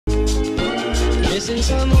missing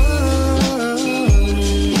someone.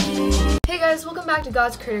 Hey guys, welcome back to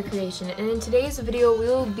God's Critter Creation, and in today's video we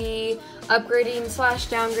will be upgrading /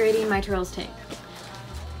 downgrading my turtle's tank.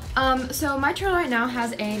 So my turtle right now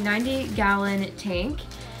has a 90-gallon tank,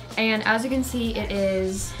 and as you can see it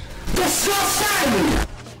is...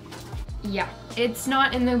 yeah, it's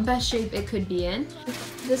not in the best shape it could be in.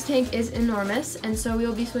 This tank is enormous, and so we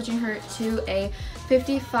will be switching her to a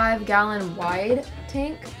 55-gallon wide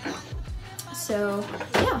tank. So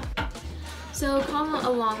yeah, so come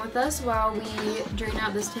along with us while we drain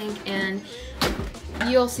out this tank and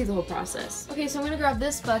you'll see the whole process. Okay, so I'm gonna grab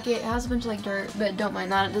this bucket. It has a bunch of like dirt, but don't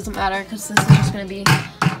mind that, it doesn't matter because this is just gonna be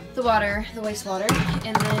the water, the wastewater.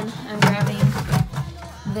 And then I'm grabbing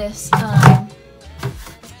this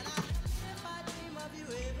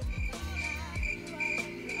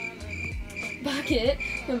bucket,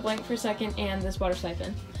 went blank for a second, and this water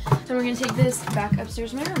siphon. And we're gonna take this back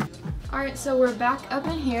upstairs in my room. Alright, so we're back up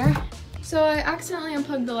in here. So I accidentally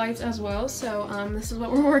unplugged the lights as well, so this is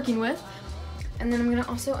what we're working with. And then I'm gonna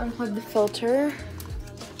also unplug the filter.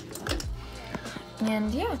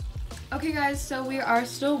 And yeah. Okay guys, so we are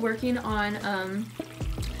still working on,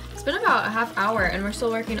 it's been about a half hour and we're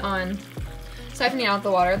still working on siphoning out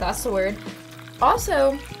the water, that's the word.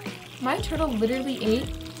 Also, my turtle literally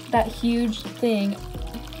ate that huge thing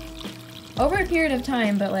over a period of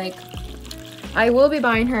time, but like, I will be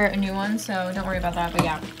buying her a new one, so don't worry about that. But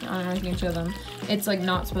yeah, I don't know if you can show them. It's like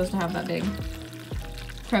not supposed to have that big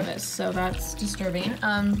crevice, so that's disturbing.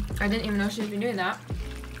 I didn't even know she was doing that.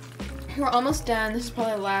 We're almost done. This is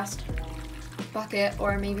probably the last bucket,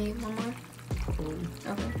 or maybe one more.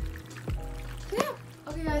 Okay. So yeah.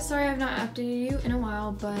 Okay guys, sorry I've not updated you in a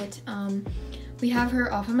while, but we have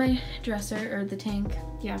her off of my dresser, or the tank.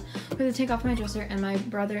 Yeah, we have the tank off my dresser, and my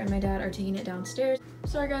brother and my dad are taking it downstairs.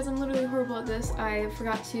 Sorry guys, I'm literally horrible at this. I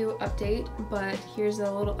forgot to update, but here's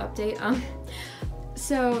a little update.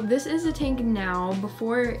 So this is the tank now.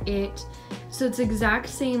 Before it, so it's exact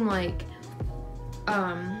same like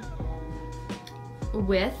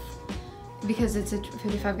width, because it's a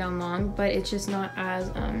 55-gallon long, but it's just not as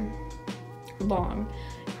long.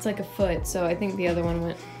 It's like a foot, so I think the other one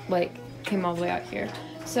went like came all the way out here.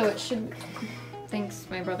 So it should, thanks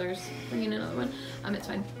my brother's bringing another one. It's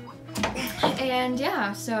fine. And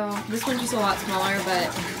yeah, so this one's just a lot smaller,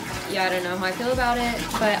 but yeah, I don't know how I feel about it,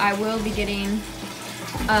 but I will be getting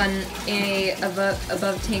a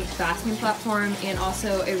above tank basking platform and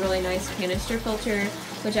also a really nice canister filter,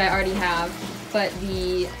 which I already have, but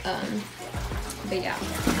yeah.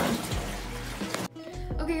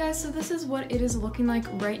 Okay guys, so this is what it is looking like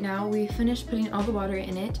right now. We finished putting all the water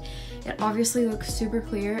in it. It obviously looks super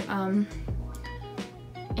clear.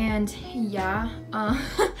 And yeah,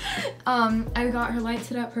 I got her lights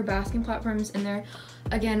set up, her basking platforms in there.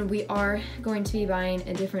 Again, we are going to be buying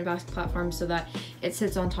a different basking platform so that it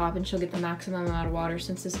sits on top and she'll get the maximum amount of water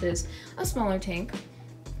since this is a smaller tank.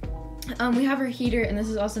 We have her heater, and this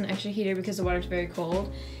is also an extra heater because the water's very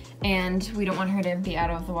cold and we don't want her to be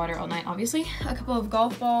out of the water all night, obviously. A couple of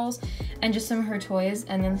golf balls and just some of her toys,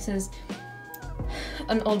 and then this is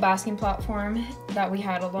an old basking platform that we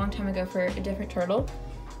had a long time ago for a different turtle.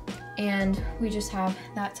 And we just have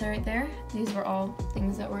that right there. These were all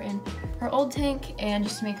things that were in her old tank, and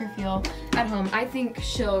just to make her feel at home. I think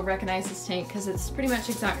she'll recognize this tank because it's pretty much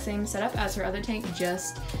exact same setup as her other tank,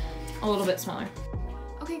 just a little bit smaller.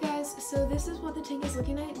 Okay guys, so this is what the tank is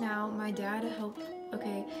looking like now. My dad helped,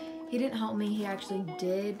 okay, he didn't help me, he actually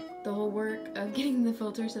did the whole work of getting the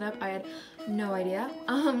filter set up. I had no idea.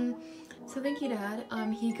 So thank you, Dad.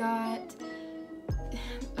 He got,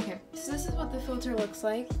 okay, so this is what the filter looks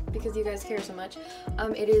like because you guys care so much.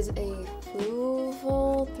 It is a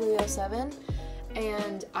Full 307,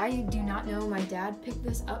 and I do not know, my dad picked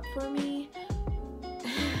this up for me.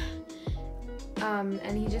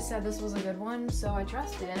 And he just said this was a good one, so I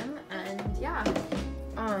trusted him, and yeah.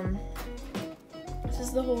 This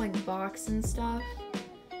is the whole like box and stuff.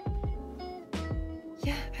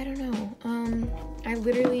 Yeah, I don't know. I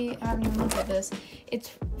literally haven't even looked at this.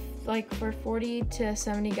 It's like for 40 to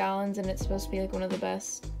 70 gallons, and it's supposed to be like one of the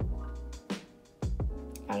best.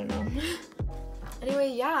 I don't know. Anyway,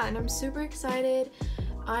 yeah, and I'm super excited.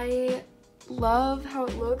 I love how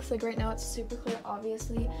it looks. Like right now it's super clear,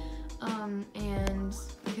 obviously. And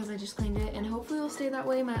because I just cleaned it, and hopefully it'll stay that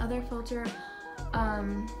way. My other filter,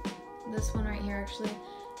 this one right here actually,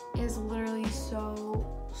 is literally so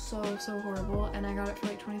horrible, and I got it for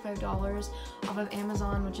like $25 off of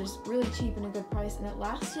Amazon, which is really cheap and a good price, and it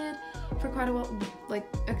lasted for quite a while, like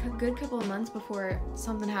a good couple of months before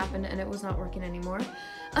something happened and it was not working anymore.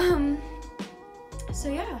 So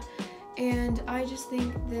yeah, And I just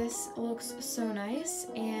think this looks so nice,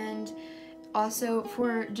 and also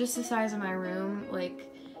for just the size of my room, like,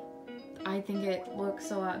 I think it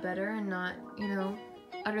looks a lot better and not, you know,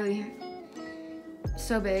 utterly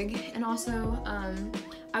so big. And also,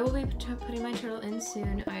 I will be putting my turtle in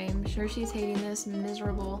soon. I'm sure she's hating this,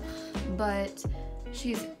 miserable, but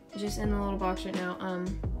she's just in the little box right now.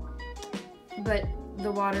 But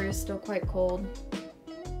the water is still quite cold.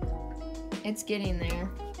 It's getting there,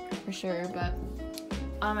 for sure, but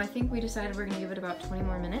I think we decided we're gonna give it about 20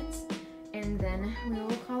 more minutes, and then we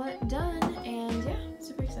will call it done, and yeah,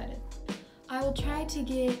 super excited. I will try to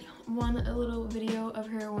get a little video of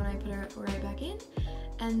her when I put her right back in,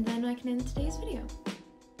 and then I can end today's video.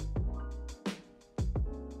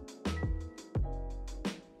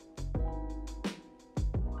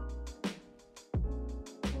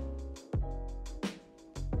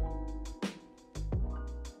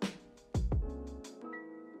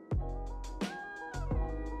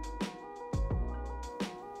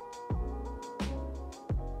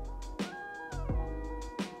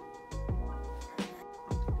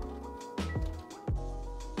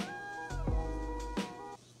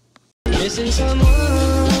 Missing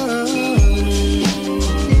someone.